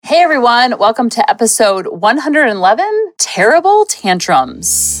Hey everyone, welcome to episode 111, Terrible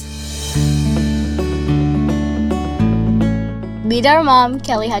Tantrums. Meet our mom,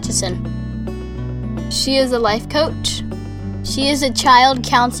 Kelly Hutchison. She is a life coach. She is a child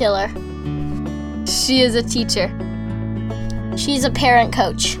counselor. She is a teacher. She's a parent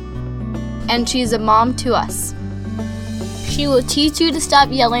coach. And she's a mom to us. She will teach you to stop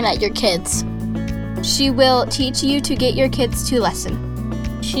yelling at your kids. She will teach you to get your kids to listen.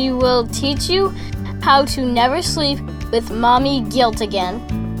 She will teach you how to never sleep with mommy guilt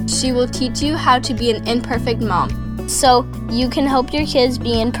again. She will teach you how to be an imperfect mom, so you can help your kids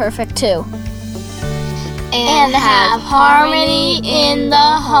be imperfect too. And have harmony in the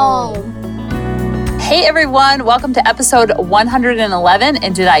home. Hey everyone, welcome to episode 111,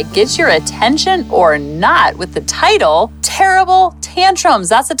 and did I get your attention or not with the title, Terrible Tantrums?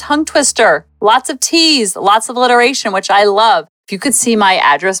 That's a tongue twister. Lots of T's, lots of alliteration, which I love. If you could see my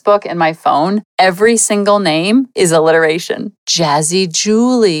address book in my phone, every single name is alliteration. Jazzy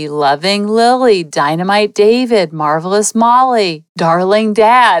Julie, Loving Lily, Dynamite David, Marvelous Molly, Darling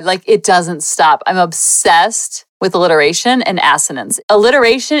Dad. Like, it doesn't stop. I'm obsessed with alliteration and assonance.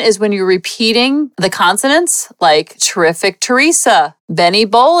 Alliteration is when you're repeating the consonants, like Terrific Teresa, Benny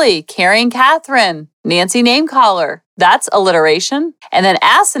Boley, Caring Catherine, Nancy Namecaller. That's alliteration. And then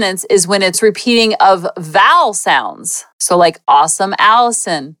assonance is when it's repeating of vowel sounds. So like awesome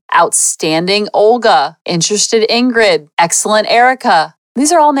Allison, outstanding Olga, interested Ingrid, excellent Erica.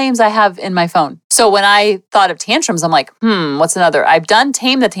 These are all names I have in my phone. So when I thought of tantrums, I'm like, what's another? I've done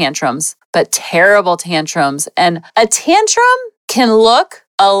tame the tantrums, but terrible tantrums. And a tantrum can look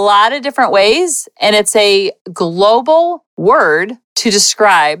a lot of different ways. And it's a global word to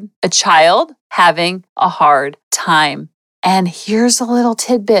describe a child having a hard time. And here's a little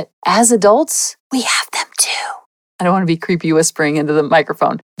tidbit. As adults, we have them too. I don't want to be creepy whispering into the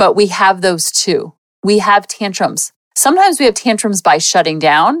microphone, but we have those too. We have tantrums. Sometimes we have tantrums by shutting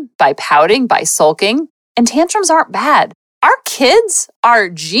down, by pouting, by sulking, and tantrums aren't bad. Our kids are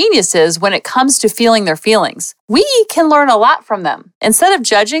geniuses when it comes to feeling their feelings. We can learn a lot from them. Instead of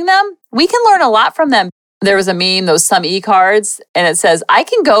judging them, we can learn a lot from them. There was a meme, those some e-cards, and it says, I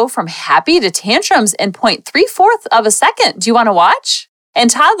can go from happy to tantrums in 0.34 of a second. Do you want to watch? And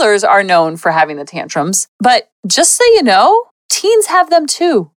toddlers are known for having the tantrums. But just so you know, teens have them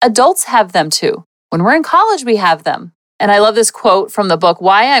too. Adults have them too. When we're in college, we have them. And I love this quote from the book,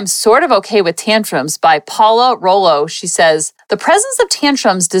 Why I'm Sort of Okay with Tantrums by Paula Rollo. She says, the presence of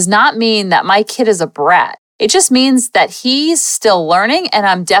tantrums does not mean that my kid is a brat. It just means that he's still learning, and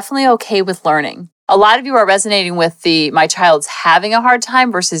I'm definitely okay with learning. A lot of you are resonating with my child's having a hard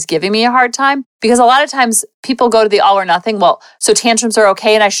time versus giving me a hard time, because a lot of times people go to the all or nothing. Well, so tantrums are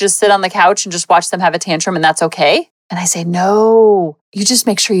okay and I should just sit on the couch and just watch them have a tantrum and that's okay? And I say, no, you just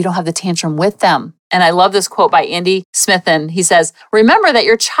make sure you don't have the tantrum with them. And I love this quote by Andy Smithen. He says, remember that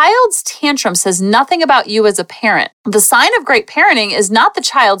your child's tantrum says nothing about you as a parent. The sign of great parenting is not the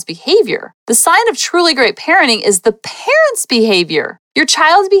child's behavior. The sign of truly great parenting is the parent's behavior. Your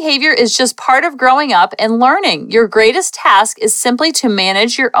child's behavior is just part of growing up and learning. Your greatest task is simply to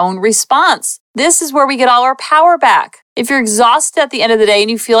manage your own response. This is where we get all our power back. If you're exhausted at the end of the day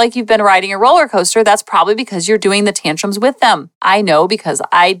and you feel like you've been riding a roller coaster, that's probably because you're doing the tantrums with them. I know because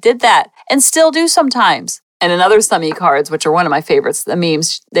I did that and still do sometimes. And another some e-cards, which are one of my favorites, the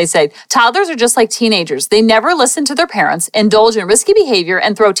memes, they say, toddlers are just like teenagers. They never listen to their parents, indulge in risky behavior,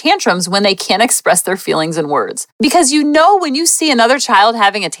 and throw tantrums when they can't express their feelings in words. Because you know when you see another child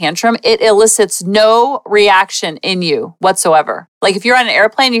having a tantrum, it elicits no reaction in you whatsoever. Like if you're on an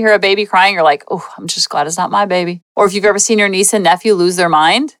airplane, you hear a baby crying, you're like, oh, I'm just glad it's not my baby. Or if you've ever seen your niece and nephew lose their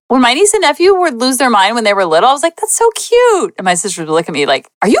mind. When my niece and nephew would lose their mind when they were little, I was like, that's so cute. And my sister would look at me like,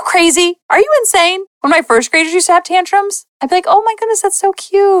 are you crazy? Are you insane? When my first graders used to have tantrums, I'd be like, oh my goodness, that's so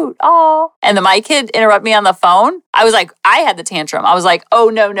cute. Oh. And then my kid interrupted me on the phone. I was like, I had the tantrum. I was like, oh,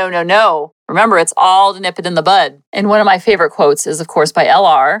 no. Remember, it's all to nip it in the bud. And one of my favorite quotes is, of course, by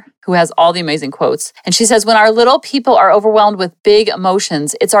LR, who has all the amazing quotes. And she says, when our little people are overwhelmed with big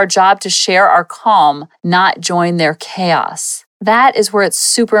emotions, it's our job to share our calm, not join their chaos. That is where it's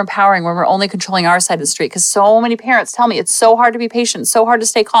super empowering when we're only controlling our side of the street. Because so many parents tell me it's so hard to be patient, so hard to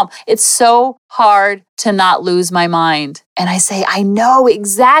stay calm. It's so hard to not lose my mind. And I say, I know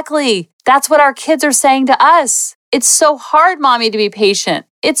exactly. That's what our kids are saying to us. It's so hard, mommy, to be patient.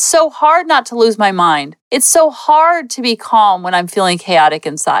 It's so hard not to lose my mind. It's so hard to be calm when I'm feeling chaotic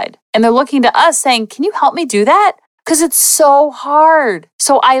inside. And they're looking to us saying, can you help me do that? Because it's so hard.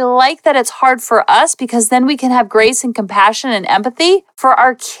 So I like that it's hard for us because then we can have grace and compassion and empathy for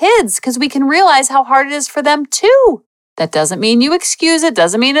our kids because we can realize how hard it is for them too. That doesn't mean you excuse it,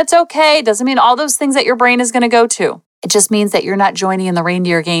 doesn't mean it's okay, doesn't mean all those things that your brain is going to go to. It just means that you're not joining in the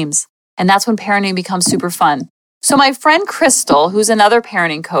reindeer games. And that's when parenting becomes super fun. So my friend Crystal, who's another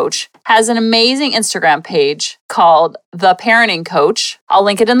parenting coach, has an amazing Instagram page called The Parenting Coach. I'll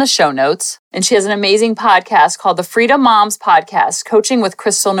link it in the show notes. And she has an amazing podcast called The Freedom Moms Podcast, Coaching with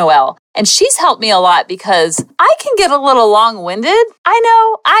Crystal Noel. And she's helped me a lot because I can get a little long-winded. I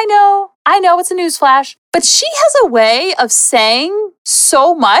know, it's a newsflash. But she has a way of saying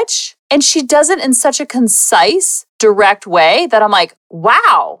so much, and she does it in such a concise, direct way that I'm like,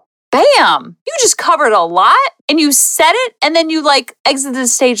 wow. Bam! You just covered a lot and you said it and then you exited the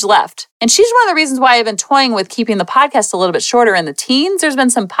stage left. And she's one of the reasons why I've been toying with keeping the podcast a little bit shorter in the teens. There's been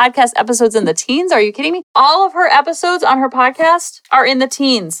some podcast episodes in the teens. Are you kidding me? All of her episodes on her podcast are in the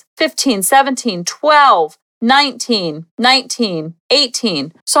teens. 15, 17, 12, 19,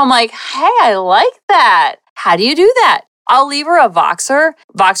 18. So I'm like, hey, I like that. How do you do that? I'll leave her a Voxer.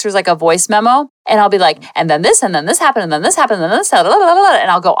 Voxer's like a voice memo. And I'll be like, and then this happened, and then this happened, and then this, and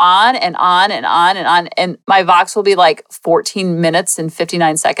I'll go on and on and on and on. And my Vox will be 14 minutes and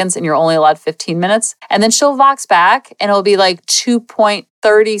 59 seconds, and you're only allowed 15 minutes. And then she'll Vox back, and it'll be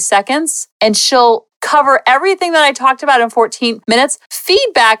 2.30 seconds. And she'll cover everything that I talked about in 14 minutes,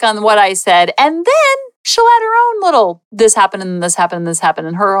 feedback on what I said, and then she'll add her own little, this happened, and this happened, and this happened,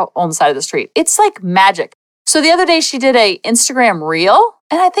 in her own side of the street. It's like magic. So the other day she did a Instagram reel,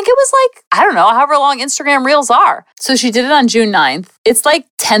 and I think it was however long Instagram reels are. So she did it on June 9th. It's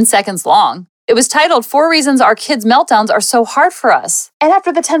 10 seconds long. It was titled 4 Reasons Our Kids' Meltdowns Are So Hard for Us. And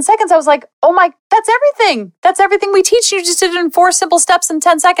after the 10 seconds, I was like, oh my, that's everything. That's everything we teach. You just did it in 4 simple steps in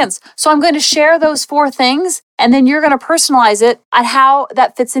 10 seconds. So I'm going to share those 4 things, and then you're going to personalize it on how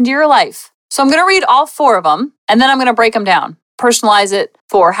that fits into your life. So I'm going to read all 4 of them, and then I'm going to break them down. Personalize it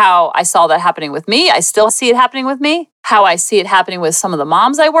for how I saw that happening with me. I still see it happening with me, how I see it happening with some of the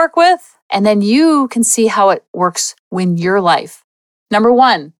moms I work with, and then you can see how it works in your life. Number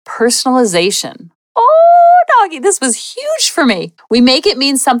 1, personalization. Oh, doggy, this was huge for me. We make it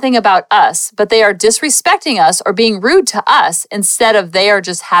mean something about us, but they are disrespecting us or being rude to us instead of they are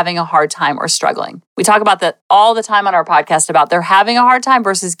just having a hard time or struggling. We talk about that all the time on our podcast about they're having a hard time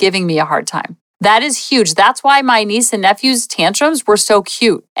versus giving me a hard time. That is huge. That's why my niece and nephew's tantrums were so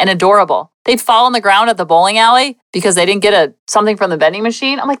cute and adorable. They'd fall on the ground at the bowling alley because they didn't get something from the vending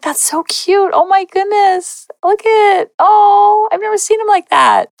machine. I'm like, that's so cute. Oh my goodness. Look at it. Oh, I've never seen him like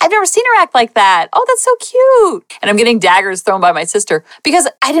that. I've never seen her act like that. Oh, that's so cute. And I'm getting daggers thrown by my sister because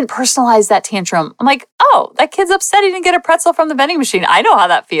I didn't personalize that tantrum. I'm like, oh, that kid's upset he didn't get a pretzel from the vending machine. I know how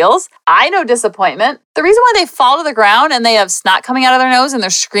that feels. I know disappointment. The reason why they fall to the ground and they have snot coming out of their nose and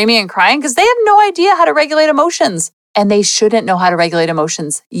they're screaming and crying because they have no idea how to regulate emotions. And they shouldn't know how to regulate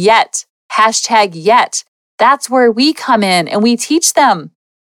emotions yet. #yet. That's where we come in and we teach them.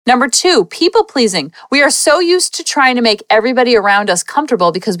 Number 2, people pleasing. We are so used to trying to make everybody around us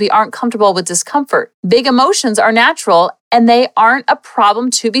comfortable because we aren't comfortable with discomfort. Big emotions are natural and they aren't a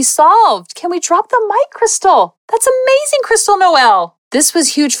problem to be solved. Can we drop the mic, Crystal? That's amazing, Crystal Noel. This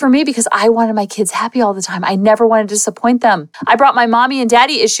was huge for me because I wanted my kids happy all the time. I never wanted to disappoint them. I brought my mommy and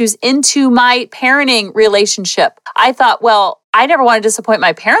daddy issues into my parenting relationship. I thought, well, I never wanted to disappoint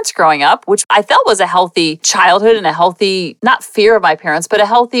my parents growing up, which I felt was a healthy childhood and a healthy, not fear of my parents, but a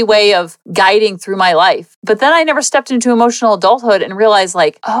healthy way of guiding through my life. But then I never stepped into emotional adulthood and realized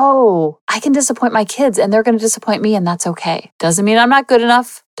oh, I can disappoint my kids and they're going to disappoint me and that's okay. Doesn't mean I'm not good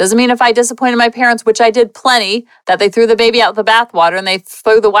enough. Doesn't mean if I disappointed my parents, which I did plenty, that they threw the baby out the bathwater and they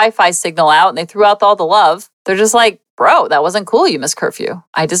threw the Wi-Fi signal out and they threw out all the love. They're just like, bro, that wasn't cool. You missed curfew.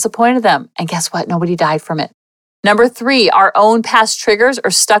 I disappointed them. And guess what? Nobody died from it. Number 3, our own past triggers or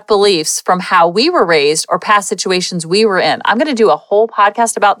stuck beliefs from how we were raised or past situations we were in. I'm going to do a whole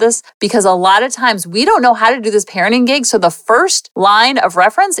podcast about this because a lot of times we don't know how to do this parenting gig. So the first line of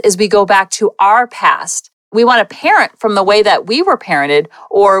reference is we go back to our past. We want to parent from the way that we were parented,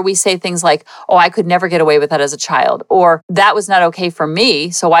 or we say things like, oh, I could never get away with that as a child, or that was not okay for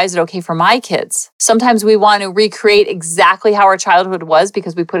me, so why is it okay for my kids? Sometimes we want to recreate exactly how our childhood was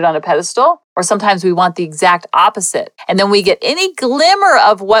because we put it on a pedestal, or sometimes we want the exact opposite. And then we get any glimmer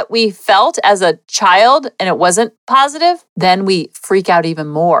of what we felt as a child and it wasn't positive, then we freak out even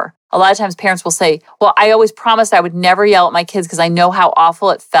more. A lot of times parents will say, well, I always promised I would never yell at my kids because I know how awful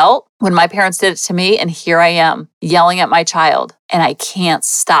it felt when my parents did it to me. And here I am yelling at my child and I can't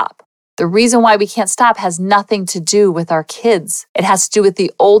stop. The reason why we can't stop has nothing to do with our kids. It has to do with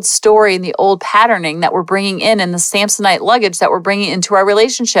the old story and the old patterning that we're bringing in and the Samsonite luggage that we're bringing into our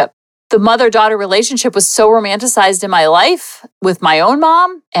relationship. The mother-daughter relationship was so romanticized in my life with my own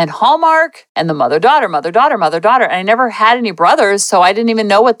mom and Hallmark and the mother-daughter. And I never had any brothers, so I didn't even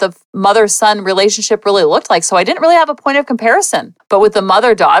know what the mother-son relationship really looked like. So I didn't really have a point of comparison. But with the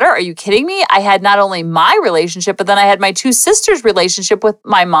mother-daughter, are you kidding me? I had not only my relationship, but then I had my two sisters' relationship with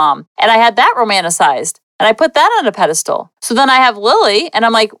my mom. And I had that romanticized. And I put that on a pedestal. So then I have Lily, and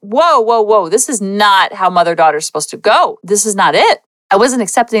I'm like, whoa. This is not how mother-daughter is supposed to go. This is not it. I wasn't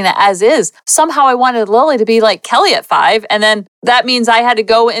accepting that as is. Somehow I wanted Lily to be like Kelly at 5, and then that means I had to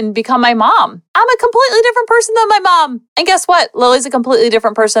go and become my mom. I'm a completely different person than my mom. And guess what? Lily's a completely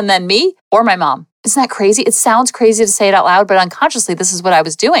different person than me or my mom. Isn't that crazy? It sounds crazy to say it out loud, but unconsciously, this is what I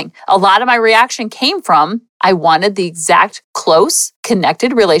was doing. A lot of my reaction came from I wanted the exact close,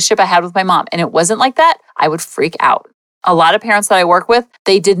 connected relationship I had with my mom. And it wasn't like that. I would freak out. A lot of parents that I work with,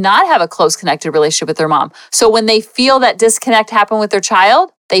 they did not have a close connected relationship with their mom. So when they feel that disconnect happen with their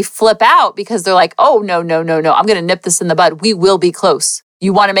child, they flip out because they're like, oh, no. I'm going to nip this in the bud. We will be close.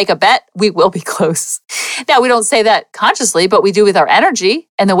 You want to make a bet? We will be close. Now, we don't say that consciously, but we do with our energy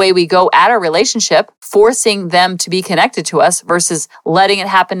and the way we go at our relationship, forcing them to be connected to us versus letting it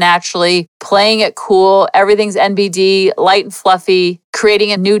happen naturally, playing it cool. Everything's NBD, light and fluffy,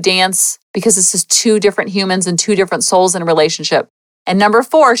 creating a new dance because this is two different humans and two different souls in a relationship. And number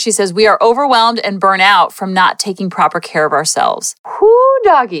 4, she says, we are overwhelmed and burnt out from not taking proper care of ourselves. Whoo,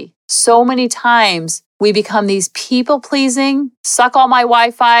 doggy. So many times we become these people-pleasing, suck all my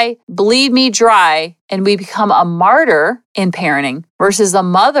Wi-Fi, bleed me dry, and we become a martyr in parenting versus a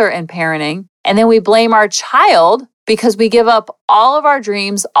mother in parenting. And then we blame our child because we give up all of our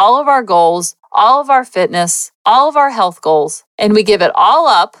dreams, all of our goals, all of our fitness, all of our health goals, and we give it all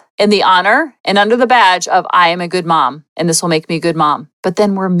up in the honor and under the badge of I am a good mom, and this will make me a good mom. But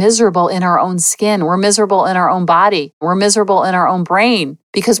then we're miserable in our own skin. We're miserable in our own body. We're miserable in our own brain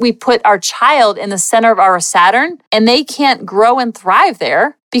because we put our child in the center of our Saturn, and they can't grow and thrive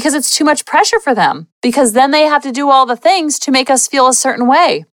there because it's too much pressure for them, because then they have to do all the things to make us feel a certain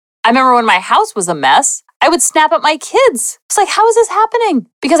way. I remember when my house was a mess, I would snap at my kids. It's like, how is this happening?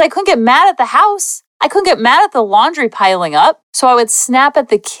 Because I couldn't get mad at the house. I couldn't get mad at the laundry piling up. So I would snap at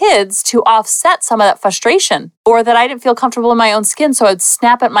the kids to offset some of that frustration, or that I didn't feel comfortable in my own skin. So I'd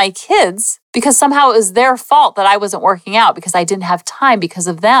snap at my kids because somehow it was their fault that I wasn't working out because I didn't have time because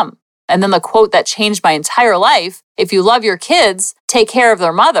of them. And then the quote that changed my entire life, if you love your kids, take care of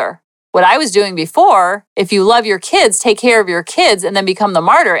their mother. What I was doing before, if you love your kids, take care of your kids and then become the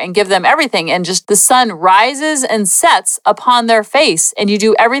martyr and give them everything. And just the sun rises and sets upon their face and you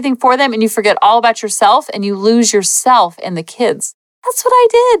do everything for them and you forget all about yourself and you lose yourself in the kids. That's what I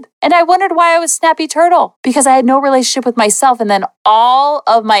did. And I wondered why I was Snappy Turtle, because I had no relationship with myself. And then all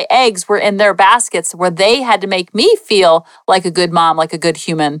of my eggs were in their baskets where they had to make me feel like a good mom, like a good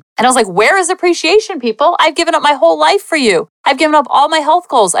human. And I was like, where is appreciation, people? I've given up my whole life for you. I've given up all my health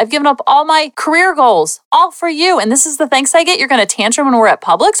goals. I've given up all my career goals, all for you. And this is the thanks I get. You're going to tantrum when we're at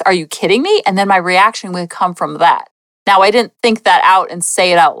Publix? Are you kidding me? And then my reaction would come from that. Now, I didn't think that out and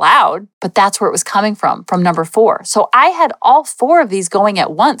say it out loud, but that's where it was coming from number 4. So I had all 4 of these going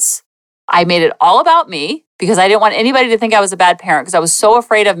at once. I made it all about me because I didn't want anybody to think I was a bad parent because I was so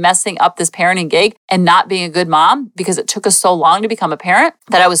afraid of messing up this parenting gig and not being a good mom because it took us so long to become a parent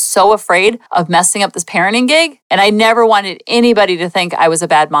that I was so afraid of messing up this parenting gig. And I never wanted anybody to think I was a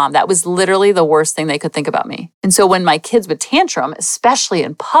bad mom. That was literally the worst thing they could think about me. And so when my kids would tantrum, especially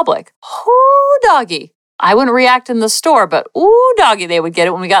in public, oh, doggy, I wouldn't react in the store, but ooh, doggy, they would get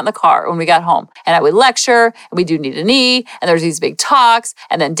it when we got in the car, when we got home. And I would lecture, and we do knee to knee, and there's these big talks.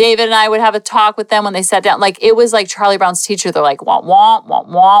 And then David and I would have a talk with them when they sat down. Like, it was like Charlie Brown's teacher. They're like, womp, womp,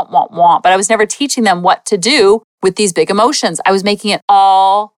 womp, womp, womp, womp. But I was never teaching them what to do with these big emotions. I was making it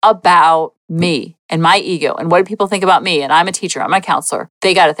all about me and my ego. And what do people think about me? And I'm a teacher, I'm a counselor.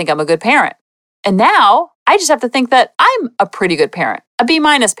 They got to think I'm a good parent. And now I just have to think that I'm a pretty good parent, a B-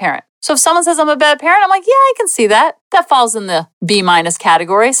 parent. So if someone says I'm a bad parent, I'm like, yeah, I can see that. That falls in the B-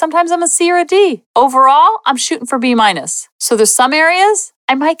 category. Sometimes I'm a C or a D. Overall, I'm shooting for B-. So there's some areas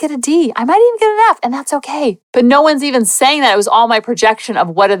I might get a D. I might even get an F, and that's okay. But no one's even saying that. It was all my projection of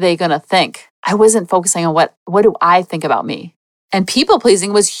what are they going to think. I wasn't focusing on what do I think about me. And people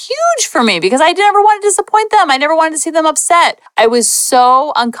pleasing was huge for me because I never wanted to disappoint them. I never wanted to see them upset. I was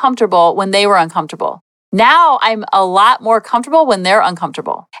so uncomfortable when they were uncomfortable. Now I'm a lot more comfortable when they're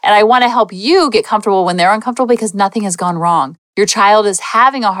uncomfortable. And I want to help you get comfortable when they're uncomfortable because nothing has gone wrong. Your child is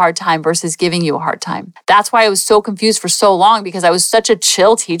having a hard time versus giving you a hard time. That's why I was so confused for so long, because I was such a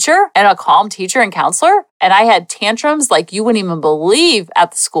chill teacher and a calm teacher and counselor. And I had tantrums like you wouldn't even believe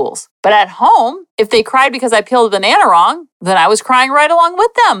at the schools. But at home, if they cried because I peeled a banana wrong, then I was crying right along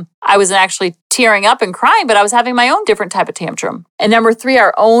with them. I wasn't actually tearing up and crying, but I was having my own different type of tantrum. And number 3,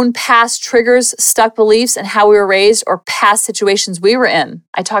 our own past triggers, stuck beliefs, and how we were raised or past situations we were in.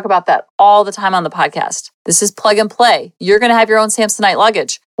 I talk about that all the time on the podcast. This is plug and play. You're going to have your own Samsonite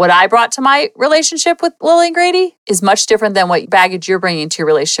luggage. What I brought to my relationship with Lily and Grady is much different than what baggage you're bringing to your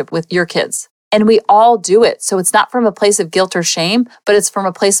relationship with your kids. And we all do it. So it's not from a place of guilt or shame, but it's from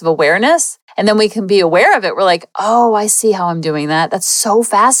a place of awareness. And then we can be aware of it. We're like, oh, I see how I'm doing that. That's so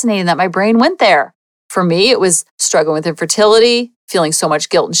fascinating that my brain went there. For me, it was struggling with infertility, feeling so much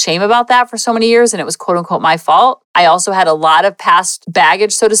guilt and shame about that for so many years. And it was quote unquote my fault. I also had a lot of past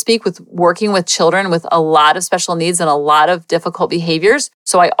baggage, so to speak, with working with children with a lot of special needs and a lot of difficult behaviors.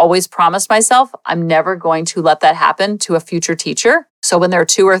 So I always promised myself, I'm never going to let that happen to a future teacher. So when they were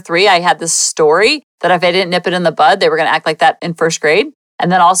 2 or 3, I had this story that if I didn't nip it in the bud, they were going to act like that in first grade.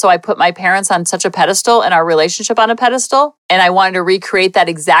 And then also I put my parents on such a pedestal and our relationship on a pedestal. And I wanted to recreate that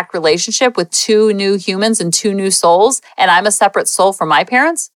exact relationship with 2 new humans and 2 new souls. And I'm a separate soul from my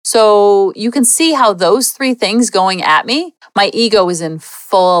parents. So you can see how those 3 things going at me, my ego is in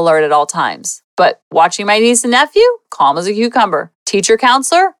full alert at all times. But watching my niece and nephew, calm as a cucumber. Teacher,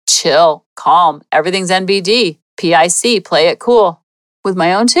 counselor, chill, calm. Everything's NBD, PIC, play it cool. With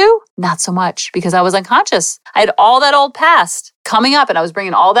my own 2, not so much, because I was unconscious. I had all that old past coming up and I was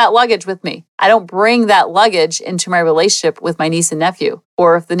bringing all that luggage with me. I don't bring that luggage into my relationship with my niece and nephew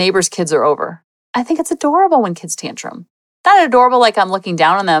or if the neighbor's kids are over. I think it's adorable when kids tantrum. Not adorable like I'm looking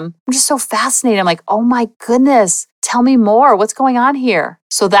down on them. I'm just so fascinated. I'm like, oh my goodness, tell me more. What's going on here?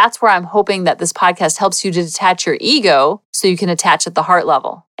 So that's where I'm hoping that this podcast helps you to detach your ego so you can attach at the heart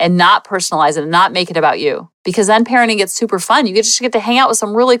level and not personalize it and not make it about you. Because then parenting gets super fun. You just get to hang out with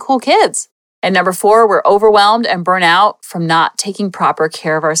some really cool kids. And number 4, we're overwhelmed and burnt out from not taking proper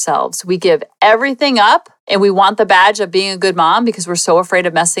care of ourselves. We give everything up and we want the badge of being a good mom because we're so afraid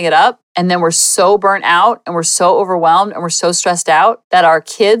of messing it up. And then we're so burnt out and we're so overwhelmed and we're so stressed out that our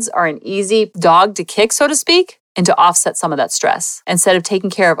kids are an easy dog to kick, so to speak, and to offset some of that stress instead of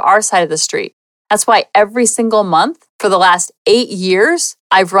taking care of our side of the street. That's why every single month for the last 8 years,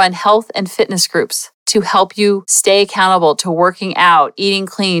 I've run health and fitness groups to help you stay accountable to working out, eating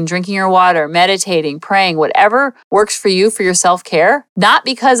clean, drinking your water, meditating, praying, whatever works for you for your self-care. Not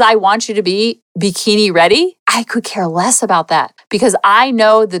because I want you to be bikini ready. I could care less about that because I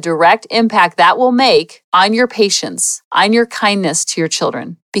know the direct impact that will make on your patience, on your kindness to your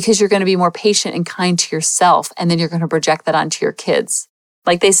children, because you're going to be more patient and kind to yourself. And then you're going to project that onto your kids.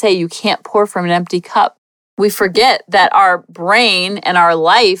 Like they say, you can't pour from an empty cup. We forget that our brain and our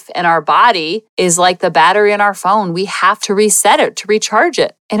life and our body is like the battery in our phone. We have to reset it, to recharge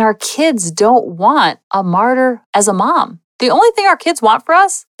it. And our kids don't want a martyr as a mom. The only thing our kids want for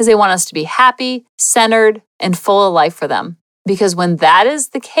us is they want us to be happy, centered, and full of life for them. Because when that is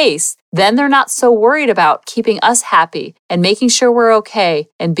the case, then they're not so worried about keeping us happy and making sure we're okay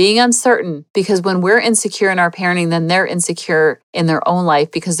and being uncertain. Because when we're insecure in our parenting, then they're insecure in their own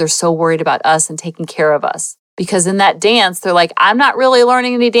life because they're so worried about us and taking care of us. Because in that dance, they're like, I'm not really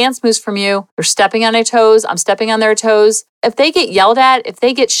learning any dance moves from you. They're stepping on their toes. I'm stepping on their toes. If they get yelled at, if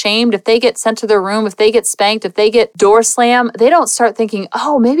they get shamed, if they get sent to their room, if they get spanked, if they get door slammed, they don't start thinking,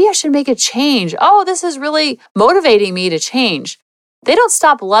 oh, maybe I should make a change. Oh, this is really motivating me to change. They don't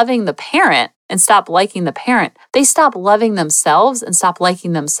stop loving the parent and stop liking the parent. They stop loving themselves and stop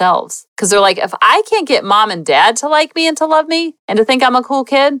liking themselves. Because they're like, if I can't get mom and dad to like me and to love me and to think I'm a cool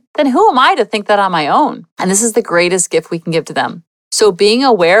kid, then who am I to think that on my own? And this is the greatest gift we can give to them. So being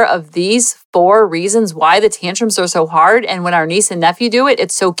aware of these 4 reasons why the tantrums are so hard, and when our niece and nephew do it,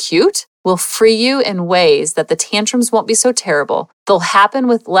 it's so cute, will free you in ways that the tantrums won't be so terrible. They'll happen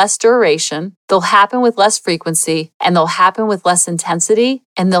with less duration, they'll happen with less frequency, and they'll happen with less intensity,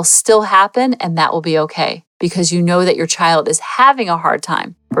 and they'll still happen, and that will be okay because you know that your child is having a hard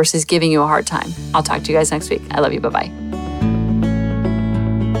time versus giving you a hard time. I'll talk to you guys next week. I love you. Bye-bye.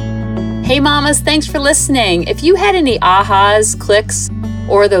 Hey mamas, thanks for listening. If you had any ahas, clicks,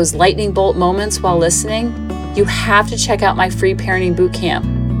 or those lightning bolt moments while listening, you have to check out my free parenting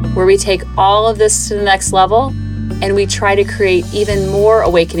bootcamp, where we take all of this to the next level and we try to create even more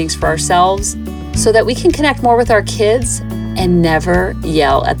awakenings for ourselves so that we can connect more with our kids and never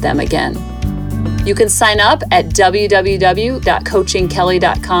yell at them again. You can sign up at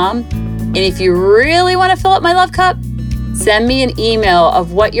www.coachingkelly.com. And if you really want to fill up my love cup, send me an email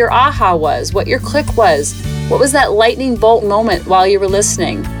of what your aha was, what your click was, What was that lightning bolt moment while you were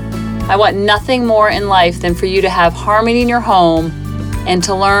listening? I want nothing more in life than for you to have harmony in your home and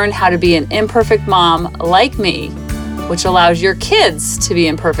to learn how to be an imperfect mom like me, which allows your kids to be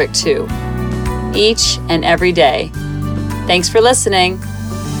imperfect too, each and every day. Thanks for listening.